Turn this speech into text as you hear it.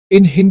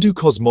In Hindu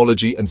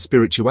cosmology and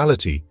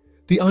spirituality,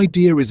 the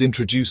idea is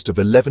introduced of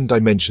 11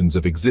 dimensions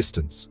of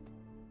existence.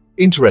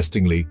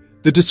 Interestingly,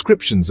 the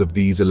descriptions of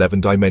these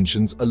 11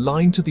 dimensions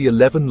align to the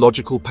 11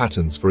 logical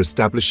patterns for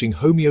establishing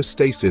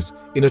homeostasis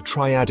in a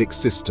triadic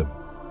system.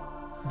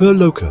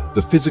 Bhū-loka,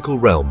 the physical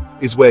realm,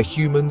 is where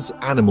humans,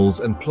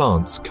 animals, and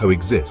plants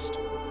coexist.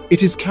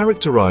 It is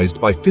characterized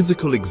by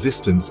physical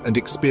existence and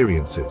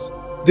experiences.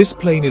 This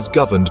plane is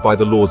governed by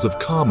the laws of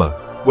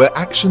karma, where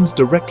actions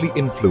directly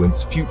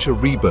influence future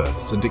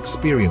rebirths and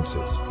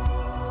experiences.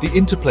 The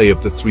interplay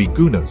of the three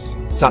gunas,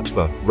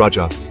 sattva,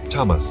 rajas,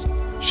 tamas,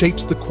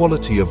 shapes the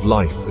quality of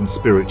life and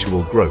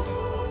spiritual growth.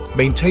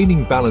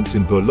 Maintaining balance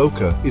in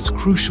Bhū-loka is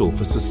crucial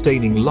for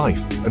sustaining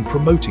life and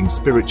promoting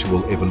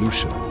spiritual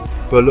evolution.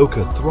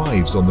 Bhū-loka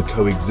thrives on the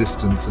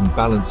coexistence and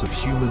balance of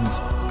humans,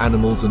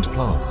 animals, and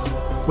plants.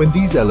 When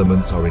these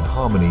elements are in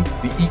harmony,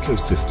 the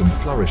ecosystem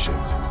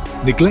flourishes.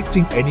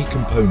 Neglecting any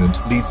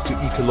component leads to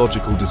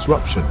ecological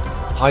disruption,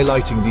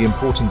 highlighting the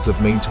importance of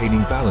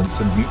maintaining balance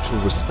and mutual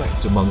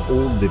respect among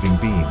all living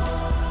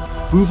beings.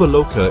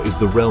 Bhū-loka is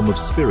the realm of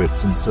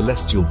spirits and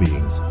celestial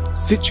beings,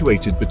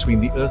 situated between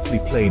the earthly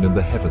plane and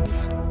the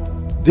heavens.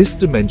 This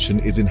dimension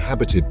is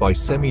inhabited by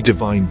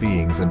semi-divine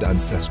beings and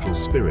ancestral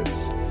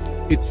spirits.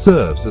 It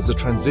serves as a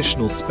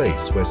transitional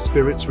space where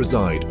spirits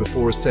reside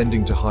before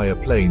ascending to higher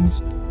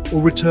planes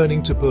or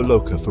returning to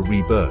Bhū-loka for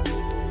rebirth.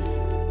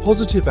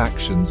 Positive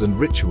actions and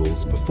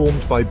rituals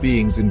performed by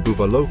beings in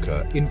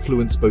Bhū-loka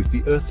influence both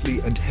the earthly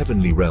and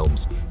heavenly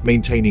realms,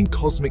 maintaining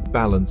cosmic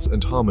balance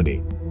and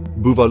harmony.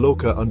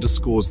 Bhū-loka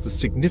underscores the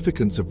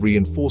significance of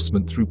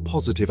reinforcement through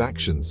positive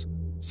actions.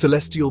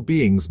 Celestial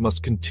beings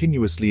must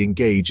continuously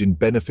engage in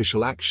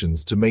beneficial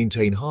actions to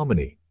maintain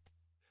harmony.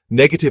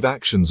 Negative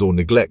actions or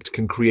neglect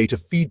can create a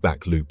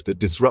feedback loop that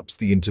disrupts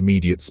the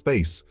intermediate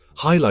space,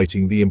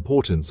 highlighting the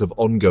importance of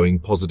ongoing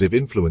positive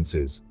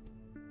influences.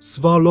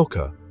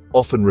 Satya-loka,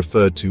 often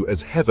referred to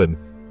as heaven,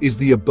 is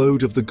the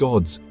abode of the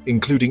gods,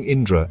 including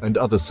Indra and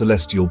other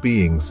celestial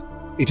beings.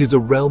 It is a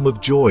realm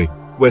of joy,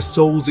 where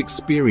souls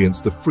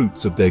experience the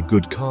fruits of their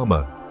good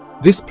karma.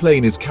 This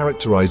plane is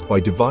characterized by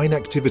divine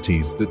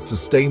activities that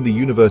sustain the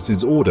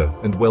universe's order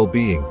and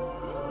well-being.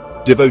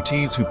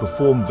 Devotees who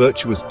perform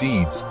virtuous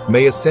deeds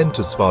may ascend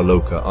to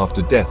Satya-loka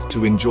after death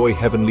to enjoy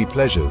heavenly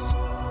pleasures.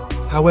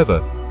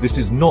 However, this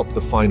is not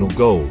the final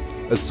goal,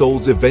 as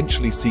souls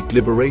eventually seek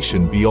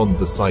liberation beyond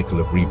the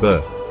cycle of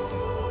rebirth.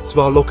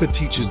 Satya-loka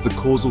teaches the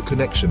causal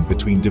connection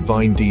between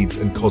divine deeds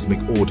and cosmic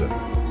order.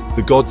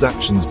 The gods'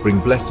 actions bring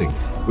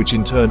blessings, which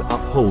in turn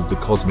uphold the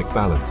cosmic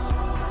balance.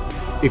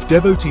 If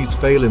devotees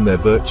fail in their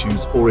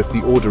virtues or if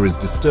the order is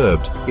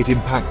disturbed, it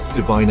impacts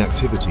divine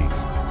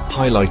activities,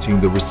 highlighting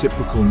the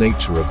reciprocal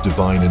nature of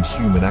divine and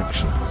human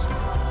actions.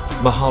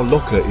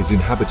 Loka is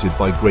inhabited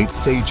by great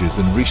sages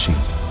and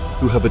rishis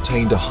who have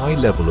attained a high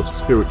level of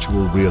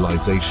spiritual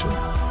realization.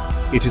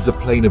 It is a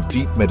plane of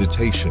deep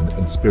meditation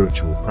and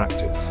spiritual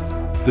practice.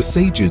 The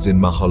sages in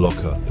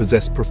Loka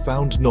possess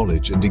profound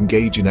knowledge and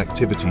engage in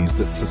activities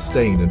that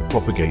sustain and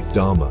propagate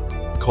Dharma,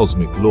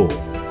 cosmic law.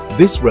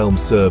 This realm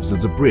serves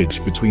as a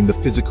bridge between the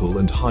physical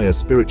and higher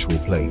spiritual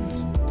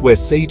planes, where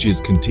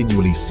sages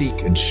continually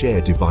seek and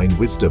share divine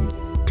wisdom,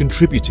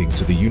 contributing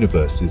to the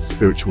universe's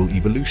spiritual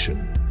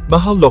evolution.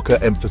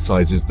 Loka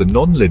emphasizes the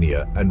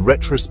non-linear and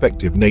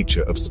retrospective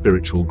nature of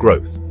spiritual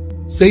growth.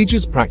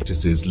 Sages'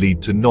 practices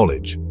lead to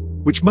knowledge,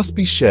 which must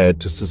be shared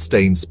to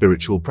sustain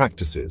spiritual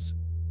practices.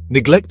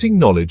 Neglecting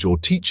knowledge or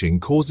teaching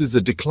causes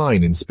a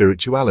decline in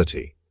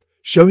spirituality,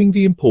 showing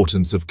the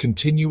importance of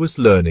continuous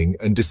learning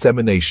and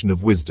dissemination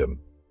of wisdom.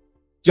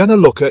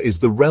 Janaloka is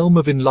the realm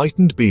of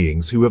enlightened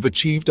beings who have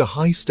achieved a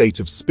high state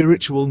of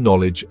spiritual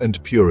knowledge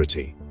and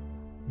purity.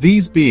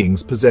 These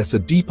beings possess a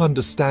deep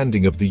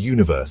understanding of the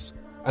universe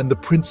and the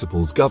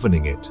principles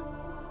governing it.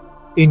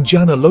 In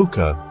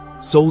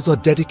Janaloka, souls are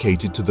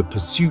dedicated to the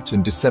pursuit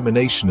and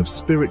dissemination of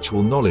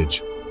spiritual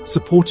knowledge,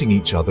 supporting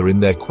each other in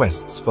their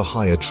quests for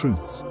higher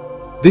truths.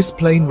 This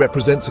plane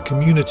represents a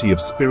community of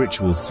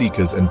spiritual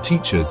seekers and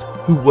teachers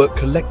who work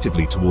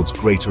collectively towards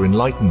greater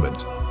enlightenment.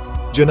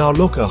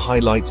 Janaloka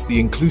highlights the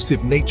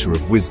inclusive nature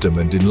of wisdom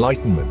and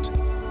enlightenment.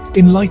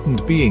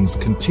 Enlightened beings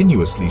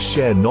continuously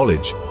share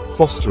knowledge,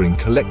 fostering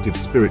collective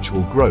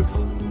spiritual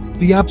growth.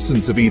 The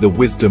absence of either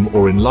wisdom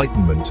or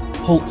enlightenment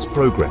halts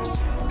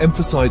progress,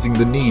 emphasizing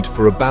the need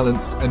for a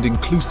balanced and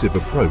inclusive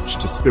approach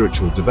to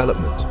spiritual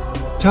development.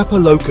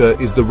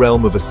 Satya-loka is the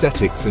realm of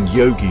ascetics and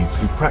yogis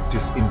who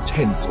practice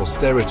intense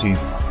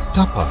austerities,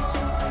 tapas,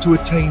 to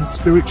attain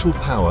spiritual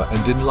power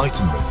and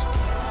enlightenment.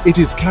 It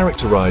is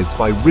characterized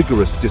by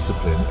rigorous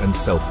discipline and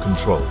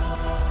self-control.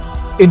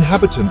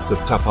 Inhabitants of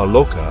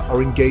Satya-loka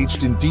are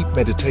engaged in deep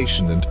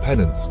meditation and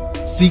penance,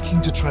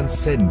 seeking to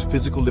transcend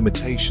physical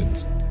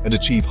limitations and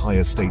achieve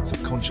higher states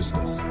of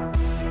consciousness.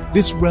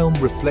 This realm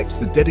reflects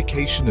the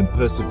dedication and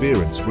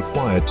perseverance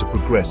required to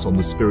progress on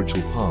the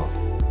spiritual path,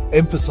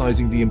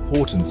 emphasizing the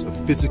importance of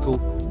physical,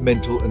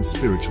 mental, and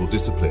spiritual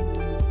discipline.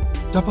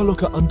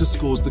 Satya-loka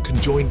underscores the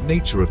conjoined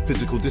nature of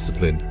physical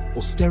discipline,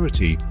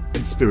 austerity,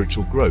 and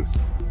spiritual growth.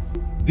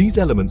 These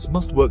elements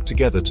must work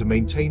together to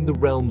maintain the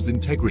realm's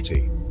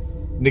integrity.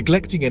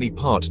 Neglecting any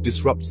part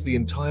disrupts the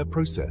entire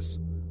process,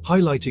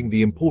 highlighting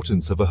the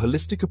importance of a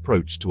holistic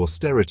approach to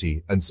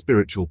austerity and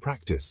spiritual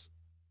practice.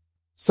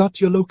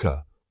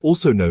 Satya-loka,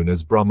 also known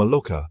as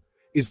Brahma-loka,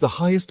 is the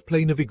highest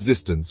plane of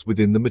existence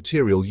within the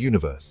material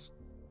universe.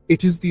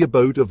 It is the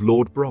abode of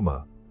Lord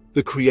Brahma,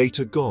 the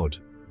creator god.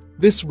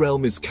 This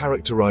realm is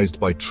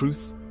characterized by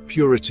truth,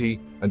 purity,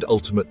 and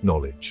ultimate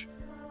knowledge.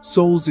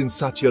 Souls in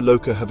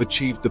Satya-loka have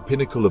achieved the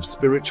pinnacle of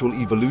spiritual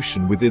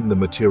evolution within the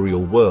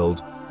material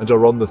world and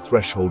are on the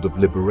threshold of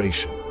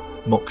liberation,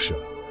 moksha.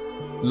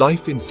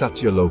 Life in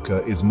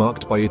Satya-loka is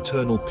marked by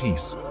eternal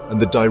peace and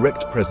the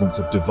direct presence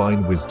of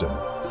divine wisdom,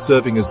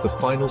 serving as the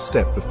final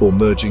step before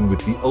merging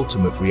with the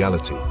ultimate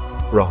reality,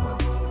 Brahman.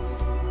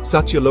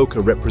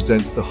 Satya-loka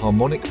represents the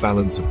harmonic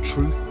balance of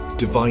truth,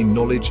 divine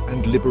knowledge,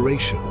 and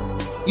liberation.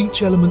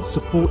 Each element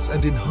supports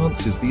and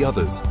enhances the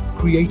others,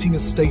 creating a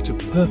state of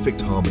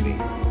perfect harmony.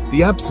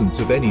 The absence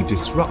of any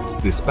disrupts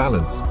this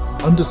balance,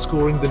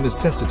 underscoring the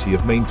necessity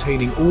of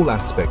maintaining all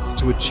aspects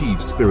to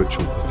achieve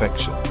spiritual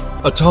perfection.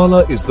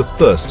 Vitala is the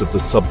first of the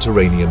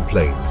subterranean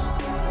planes.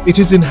 It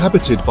is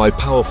inhabited by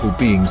powerful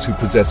beings who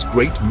possess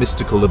great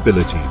mystical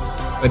abilities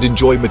and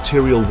enjoy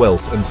material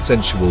wealth and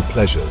sensual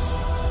pleasures.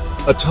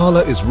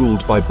 Vitala is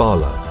ruled by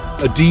Bala,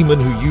 a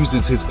demon who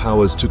uses his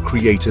powers to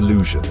create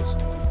illusions.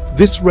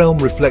 This realm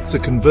reflects a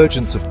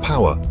convergence of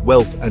power,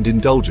 wealth, and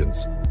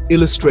indulgence,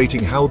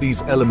 illustrating how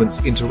these elements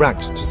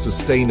interact to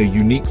sustain a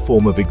unique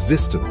form of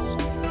existence.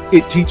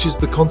 It teaches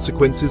the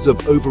consequences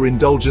of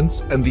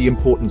overindulgence and the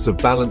importance of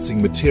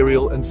balancing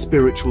material and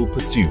spiritual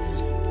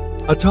pursuits.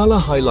 Vitala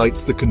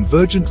highlights the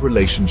convergent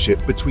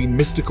relationship between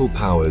mystical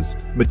powers,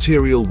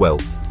 material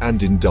wealth,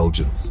 and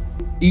indulgence.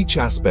 Each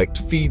aspect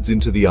feeds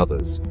into the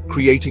others,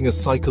 creating a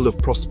cycle of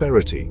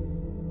prosperity.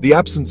 The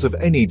absence of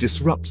any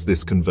disrupts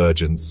this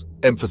convergence,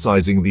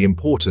 emphasizing the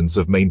importance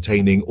of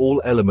maintaining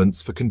all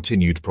elements for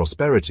continued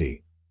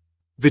prosperity.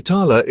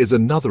 Vitala is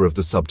another of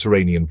the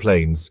subterranean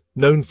planes,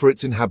 known for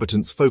its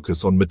inhabitants'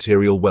 focus on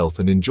material wealth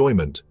and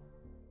enjoyment.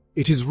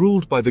 It is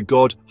ruled by the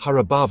god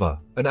Harabhava,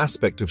 an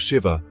aspect of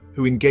Shiva,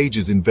 who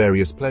engages in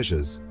various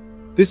pleasures.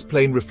 This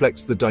plane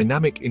reflects the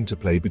dynamic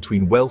interplay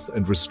between wealth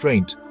and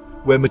restraint,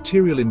 where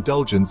material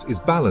indulgence is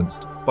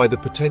balanced by the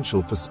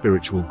potential for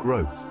spiritual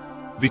growth.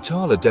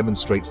 Vitala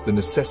demonstrates the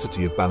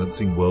necessity of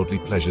balancing worldly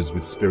pleasures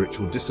with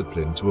spiritual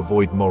discipline to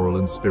avoid moral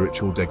and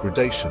spiritual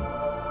degradation.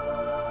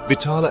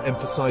 Vitala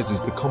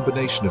emphasizes the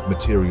combination of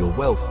material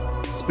wealth,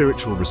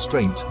 spiritual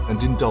restraint,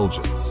 and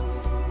indulgence.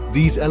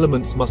 These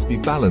elements must be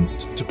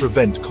balanced to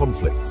prevent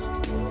conflicts.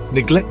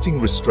 Neglecting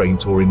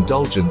restraint or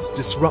indulgence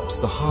disrupts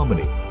the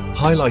harmony,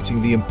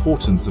 highlighting the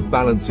importance of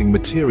balancing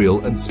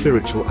material and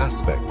spiritual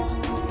aspects.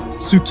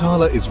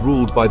 Satala is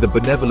ruled by the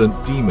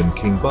benevolent demon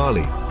King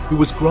Bali, who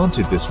was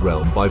granted this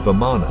realm by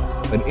Vamana,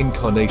 an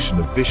incarnation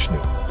of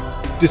Vishnu.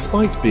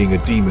 Despite being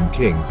a demon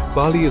king,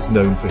 Bali is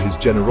known for his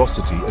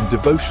generosity and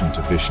devotion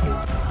to Vishnu.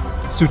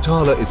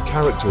 Satala is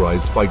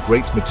characterized by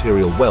great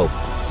material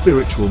wealth,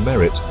 spiritual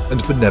merit,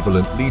 and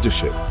benevolent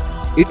leadership.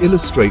 It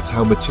illustrates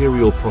how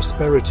material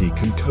prosperity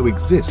can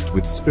coexist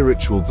with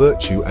spiritual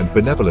virtue and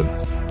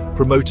benevolence,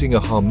 promoting a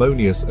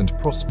harmonious and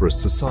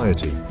prosperous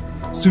society.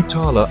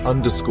 Satala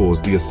underscores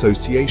the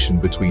association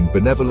between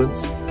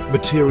benevolence,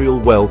 material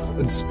wealth,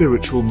 and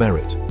spiritual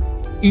merit.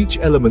 Each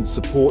element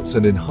supports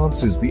and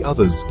enhances the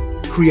others,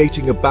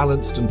 creating a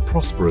balanced and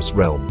prosperous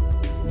realm.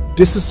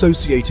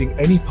 Disassociating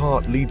any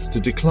part leads to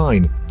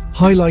decline,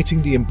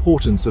 highlighting the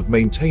importance of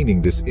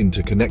maintaining this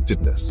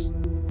interconnectedness.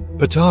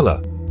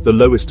 Vitala, the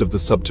lowest of the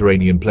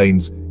subterranean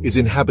planes, is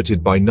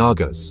inhabited by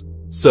Nagas,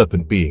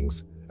 serpent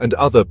beings, and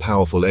other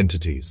powerful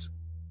entities.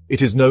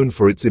 It is known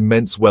for its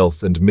immense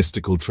wealth and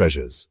mystical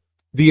treasures.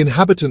 The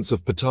inhabitants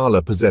of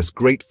Vitala possess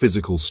great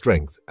physical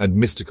strength and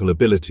mystical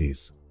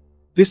abilities.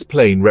 This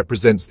plane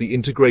represents the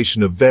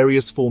integration of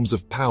various forms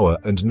of power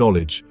and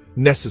knowledge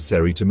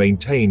necessary to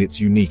maintain its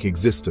unique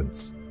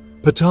existence.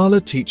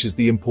 Vitala teaches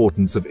the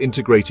importance of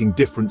integrating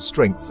different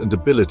strengths and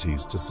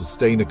abilities to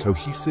sustain a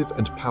cohesive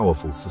and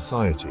powerful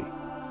society.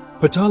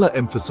 Vitala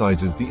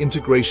emphasizes the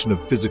integration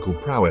of physical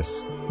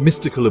prowess,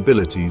 mystical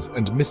abilities,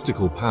 and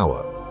mystical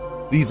power.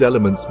 These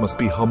elements must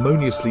be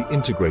harmoniously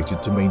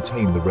integrated to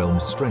maintain the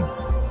realm's strength.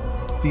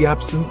 The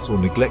absence or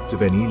neglect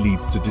of any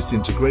leads to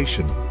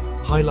disintegration,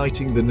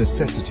 highlighting the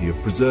necessity of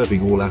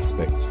preserving all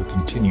aspects for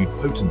continued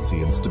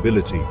potency and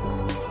stability.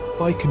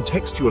 By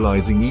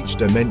contextualizing each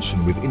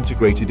dimension with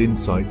integrated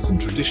insights and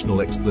traditional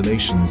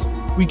explanations,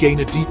 we gain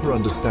a deeper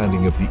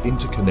understanding of the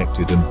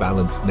interconnected and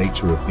balanced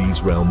nature of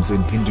these realms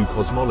in Hindu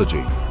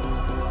cosmology.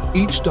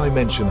 Each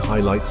dimension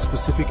highlights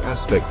specific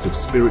aspects of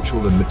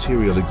spiritual and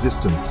material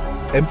existence,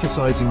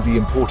 emphasizing the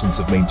importance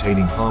of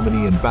maintaining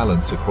harmony and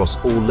balance across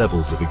all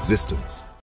levels of existence.